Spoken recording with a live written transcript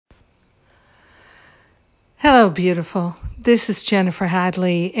Hello, beautiful. This is Jennifer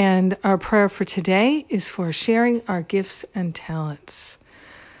Hadley, and our prayer for today is for sharing our gifts and talents.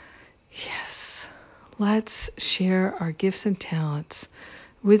 Yes, let's share our gifts and talents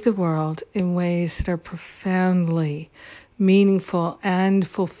with the world in ways that are profoundly meaningful and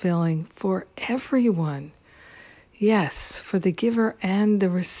fulfilling for everyone. Yes, for the giver and the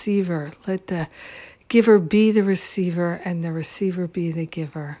receiver. Let the giver be the receiver and the receiver be the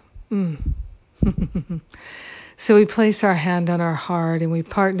giver. So we place our hand on our heart and we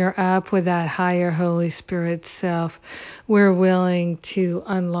partner up with that higher Holy Spirit self. We're willing to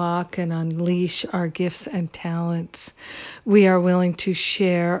unlock and unleash our gifts and talents. We are willing to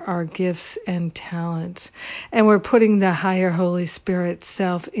share our gifts and talents. And we're putting the higher Holy Spirit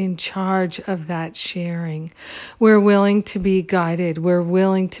self in charge of that sharing. We're willing to be guided. We're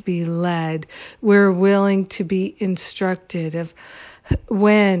willing to be led. We're willing to be instructed of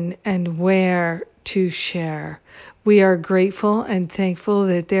when and where to share. We are grateful and thankful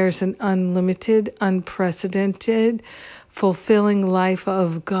that there's an unlimited, unprecedented, fulfilling life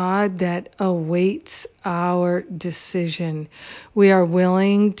of God that awaits our decision. We are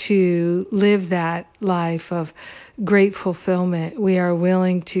willing to live that life of great fulfillment. We are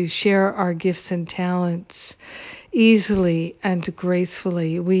willing to share our gifts and talents easily and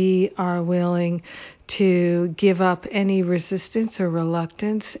gracefully. We are willing to give up any resistance or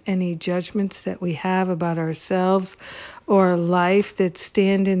reluctance, any judgments that we have about ourselves or life that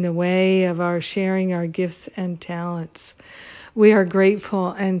stand in the way of our sharing our gifts and talents. We are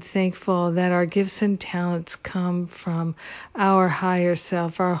grateful and thankful that our gifts and talents come from our higher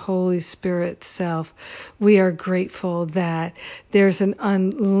self, our Holy Spirit self. We are grateful that there's an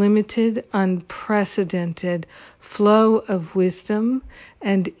unlimited, unprecedented flow of wisdom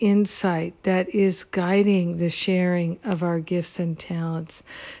and insight that is guiding the sharing of our gifts and talents.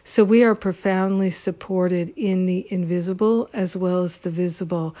 So we are profoundly supported in the invisible as well as the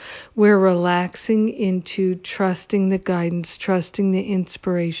visible. We're relaxing into trusting the guidance, trusting the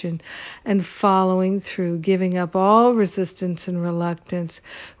inspiration, and following through, giving up all resistance and reluctance.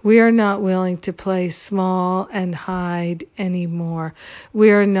 We are not willing to play small and hide anymore.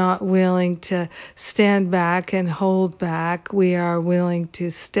 We are not willing to stand back and hold back. We are willing to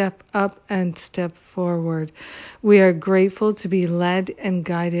step up and step forward. We are grateful to be led and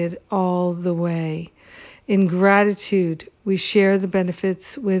guided all the way. In gratitude, we share the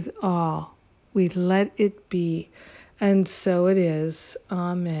benefits with all. We let it be. And so it is.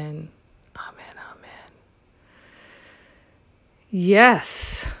 Amen. Amen. Amen.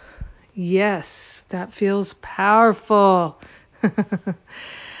 Yes. Yes. That feels powerful.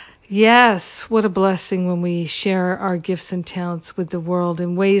 Yes, what a blessing when we share our gifts and talents with the world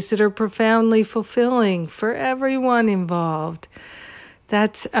in ways that are profoundly fulfilling for everyone involved.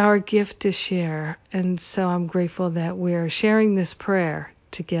 That's our gift to share. And so I'm grateful that we're sharing this prayer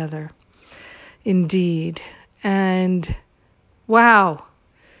together. Indeed. And wow,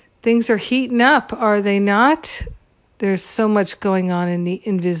 things are heating up, are they not? There's so much going on in the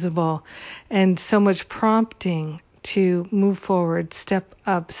invisible and so much prompting to move forward, step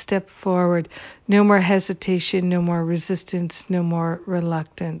up, step forward. No more hesitation, no more resistance, no more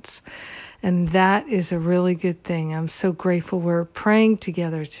reluctance. And that is a really good thing. I'm so grateful we're praying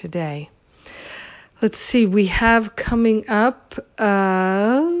together today. Let's see, we have coming up,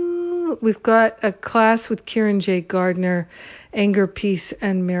 we've got a class with Kieran J. Gardner, Anger, Peace,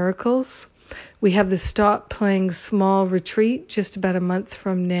 and Miracles. We have the Stop Playing Small retreat just about a month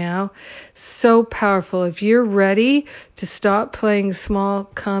from now. So powerful. If you're ready to stop playing small,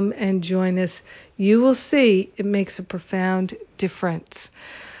 come and join us. You will see it makes a profound difference.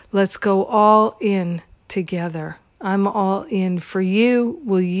 Let's go all in together. I'm all in for you.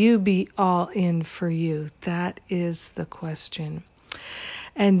 Will you be all in for you? That is the question.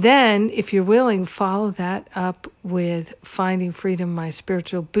 And then, if you're willing, follow that up with Finding Freedom, my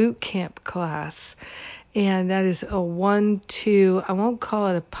spiritual boot camp class. And that is a 1-2, I won't call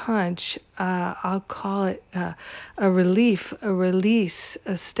it a punch, I'll call it a relief, a release,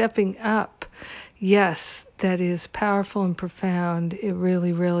 a stepping up. Yes, that is powerful and profound. It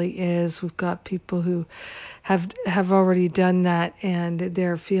really, really is. We've got people who have already done that and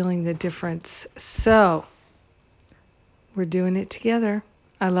they're feeling the difference. So, we're doing it together.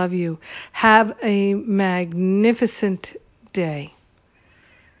 I love you. Have a magnificent day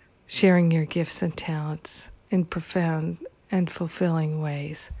sharing your gifts and talents in profound and fulfilling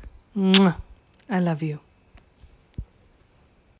ways. Mwah. I love you.